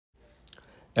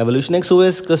Evolution X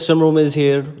OS custom ROM is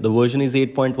here. The version is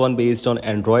 8.1 based on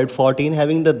Android 14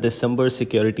 having the December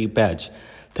security patch.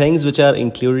 Things which are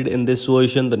included in this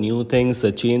version, the new things, the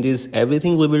changes,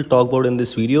 everything we will talk about in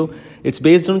this video. It's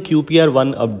based on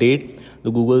QPR1 update,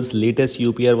 the Google's latest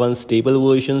QPR1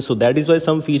 stable version. So that is why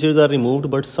some features are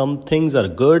removed but some things are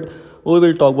good. We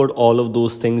will talk about all of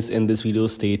those things in this video.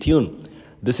 Stay tuned.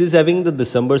 This is having the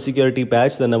December security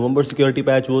patch. The November security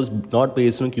patch was not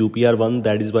based on QPR1.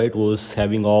 That is why it was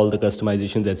having all the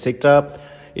customizations, etc.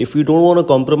 If you don't want to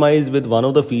compromise with one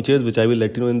of the features, which I will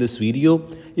let you know in this video,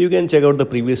 you can check out the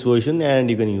previous version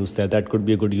and you can use that. That could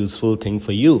be a good useful thing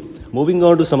for you. Moving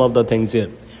on to some of the things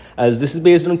here. As this is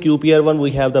based on QPR1,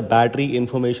 we have the battery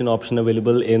information option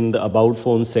available in the About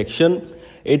Phone section.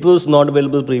 It was not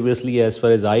available previously as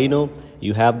far as I know.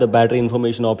 You have the battery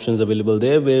information options available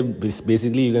there where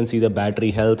basically you can see the battery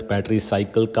health, battery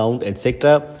cycle count,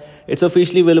 etc. It's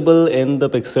officially available in the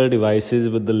Pixel devices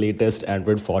with the latest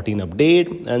Android 14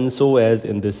 update, and so as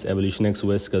in this Evolution X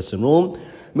OS custom ROM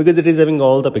because it is having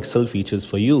all the Pixel features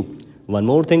for you. One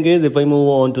more thing is, if I move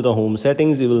on to the home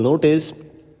settings, you will notice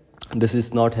this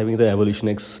is not having the Evolution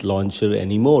X launcher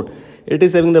anymore. It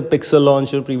is having the Pixel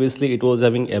launcher. Previously it was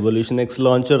having Evolution X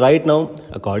launcher. Right now,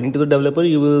 according to the developer,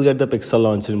 you will get the Pixel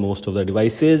launcher in most of the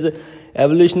devices.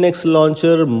 Evolution X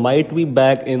launcher might be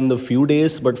back in the few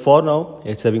days, but for now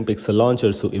it's having Pixel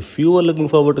launcher. So if you are looking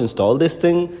forward to install this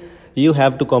thing, you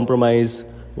have to compromise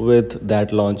with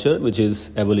that launcher, which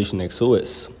is Evolution X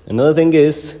OS. Another thing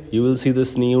is, you will see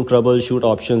this new troubleshoot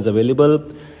options available.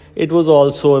 It was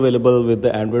also available with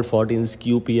the Android 14's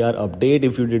QPR update.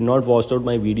 If you did not watch out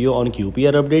my video on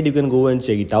QPR update, you can go and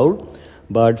check it out.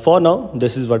 But for now,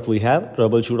 this is what we have.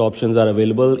 Troubleshoot options are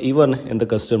available even in the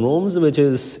custom ROMs, which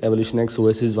is Evolution X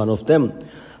OS is one of them.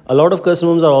 A lot of custom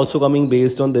ROMs are also coming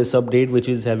based on this update, which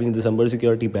is having December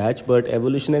security patch. But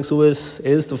Evolution X OS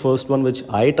is the first one which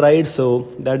I tried, so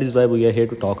that is why we are here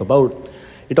to talk about.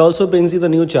 It also brings you the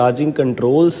new charging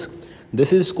controls.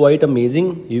 This is quite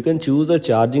amazing. You can choose a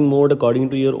charging mode according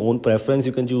to your own preference.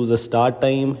 You can choose a start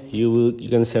time. You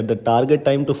can set the target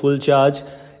time to full charge.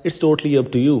 It's totally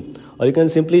up to you. Or you can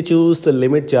simply choose the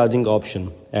limit charging option.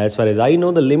 As far as I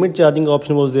know, the limit charging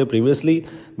option was there previously,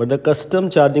 but the custom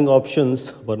charging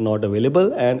options were not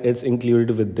available, and it's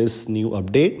included with this new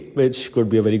update, which could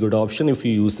be a very good option if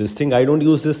you use this thing. I don't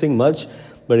use this thing much,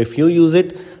 but if you use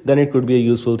it, then it could be a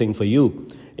useful thing for you.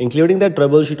 Including that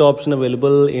troubleshoot option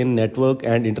available in network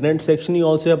and internet section, you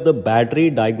also have the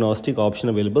battery diagnostic option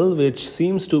available, which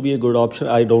seems to be a good option.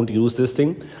 I don't use this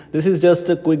thing. This is just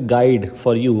a quick guide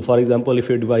for you. For example, if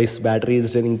your device battery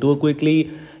is draining too quickly,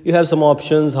 you have some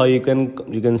options how you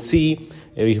can see,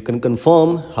 you can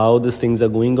confirm how these things are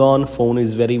going on. Phone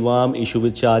is very warm, issue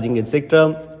with charging,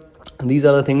 etc. These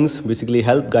are the things basically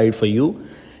help guide for you.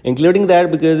 Including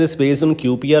that, because it's based on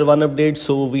QPR1 update,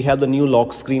 so we have the new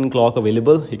lock screen clock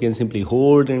available. You can simply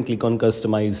hold and click on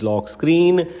customize lock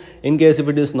screen. In case if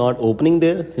it is not opening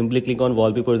there, simply click on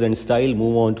wallpapers and style,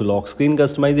 move on to lock screen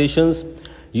customizations.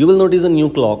 You will notice a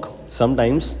new clock.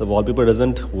 Sometimes the wallpaper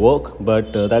doesn't work,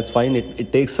 but that's fine.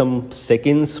 It takes some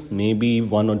seconds, maybe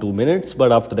 1 or 2 minutes,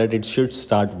 but after that it should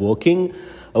start working.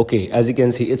 Okay, as you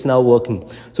can see, it's now working.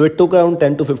 So it took around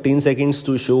 10 to 15 seconds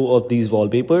to show up these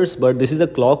wallpapers, but this is the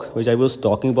clock which I was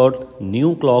talking about.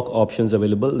 New clock options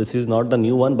available. This is not the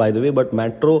new one, by the way, but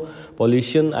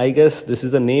Metropolitan, I guess this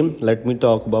is the name. Let me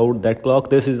talk about that clock.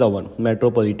 This is the one,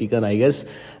 Metropolitan, I guess.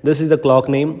 This is the clock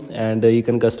name, and you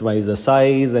can customize the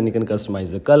size and you can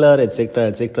customize the color, etc,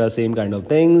 etc, same kind of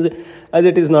things. As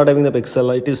it is not having the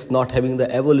Pixel, it is not having the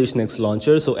Evolution X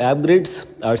launcher, so app grids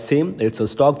are same. It's a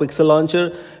stock Pixel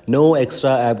launcher. No extra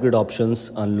app grid options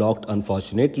unlocked,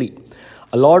 unfortunately.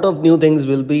 A lot of new things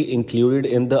will be included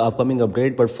in the upcoming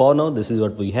update, but for now, this is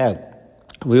what we have.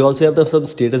 We also have the some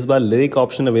status bar lyric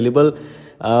option available.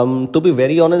 To be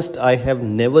very honest, I have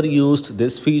never used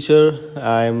this feature.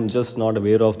 I'm just not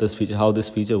aware of this feature, how this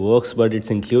feature works, but it's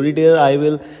included here. I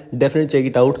will definitely check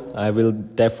it out. I will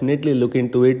definitely look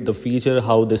into it, the feature,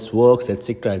 how this works,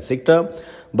 etc, etc.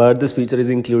 But this feature is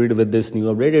included with this new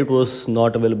update. It was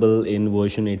not available in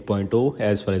version 8.0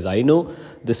 as far as I know.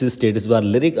 This is status bar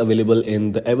lyric available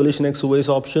in the Evolution X OS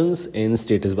options in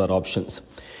status bar options.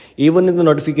 Even in the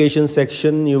notification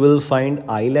section, you will find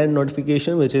Island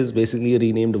notification, which is basically a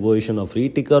renamed version of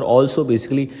Reticker. Also,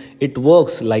 basically, it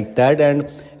works like that, and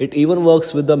it even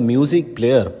works with the music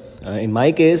player. In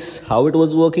my case, how it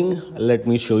was working, let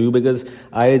me show you, because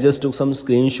I just took some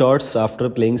screenshots after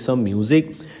playing some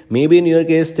music. Maybe in your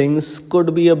case, things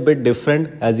could be a bit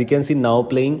different. As you can see now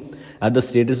playing at the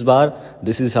status bar,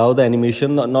 this is how the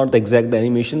animation, not the exact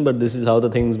animation, but this is how the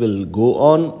things will go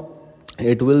on.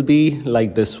 it will be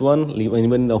like this one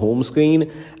even in the home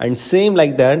screen, and same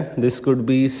like that this could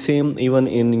be same even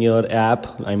in your app,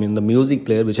 I mean the music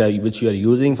player which you are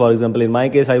using. For example, in my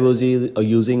case I was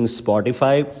using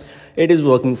Spotify. It is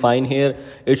working fine here.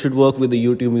 It should work with the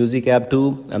YouTube Music app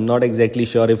too. I'm not exactly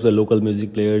sure if the local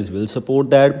music players will support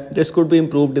that. This could be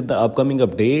improved in the upcoming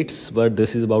updates, but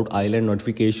this is about island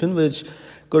notification, which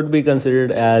could be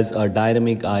considered as a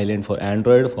dynamic island for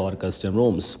Android for custom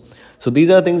ROMs. So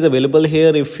these are things available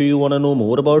here. If you want to know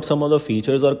more about some of the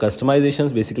features or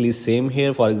customizations, basically same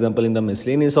here. For example, in the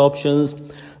miscellaneous options,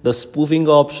 the spoofing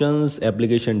options,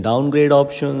 application downgrade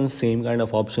options, same kind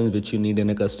of options which you need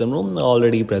in a custom ROM are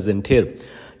already present here.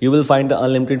 You will find the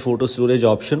unlimited photo storage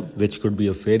option, which could be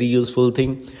a very useful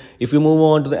thing. If you move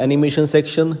on to the animation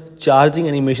section, charging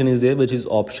animation is there, which is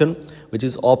optional.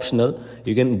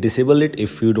 You can disable it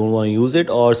if you don't want to use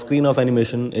it, or screen off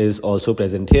animation is also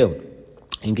present here.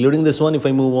 Including this one, if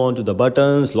I move on to the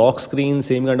buttons, lock screen,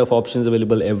 same kind of options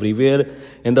available everywhere.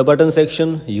 In the button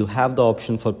section, you have the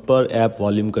option for per app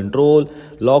volume control.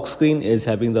 Lock screen is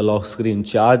having the lock screen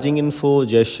charging info,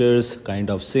 gestures, kind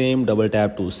of same, double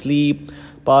tap to sleep,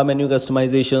 power menu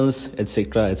customizations,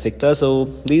 etc. So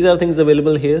these are things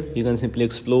available here. You can simply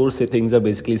explore. Say things are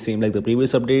basically same like the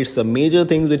previous updates. The major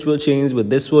things which will change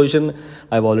with this version,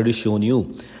 I've already shown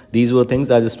you. These were things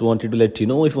I just wanted to let you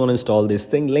know. If you want to install this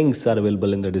thing, links are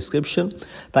available in the description.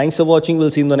 Thanks for watching.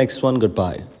 We'll see you in the next one.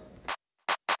 Goodbye.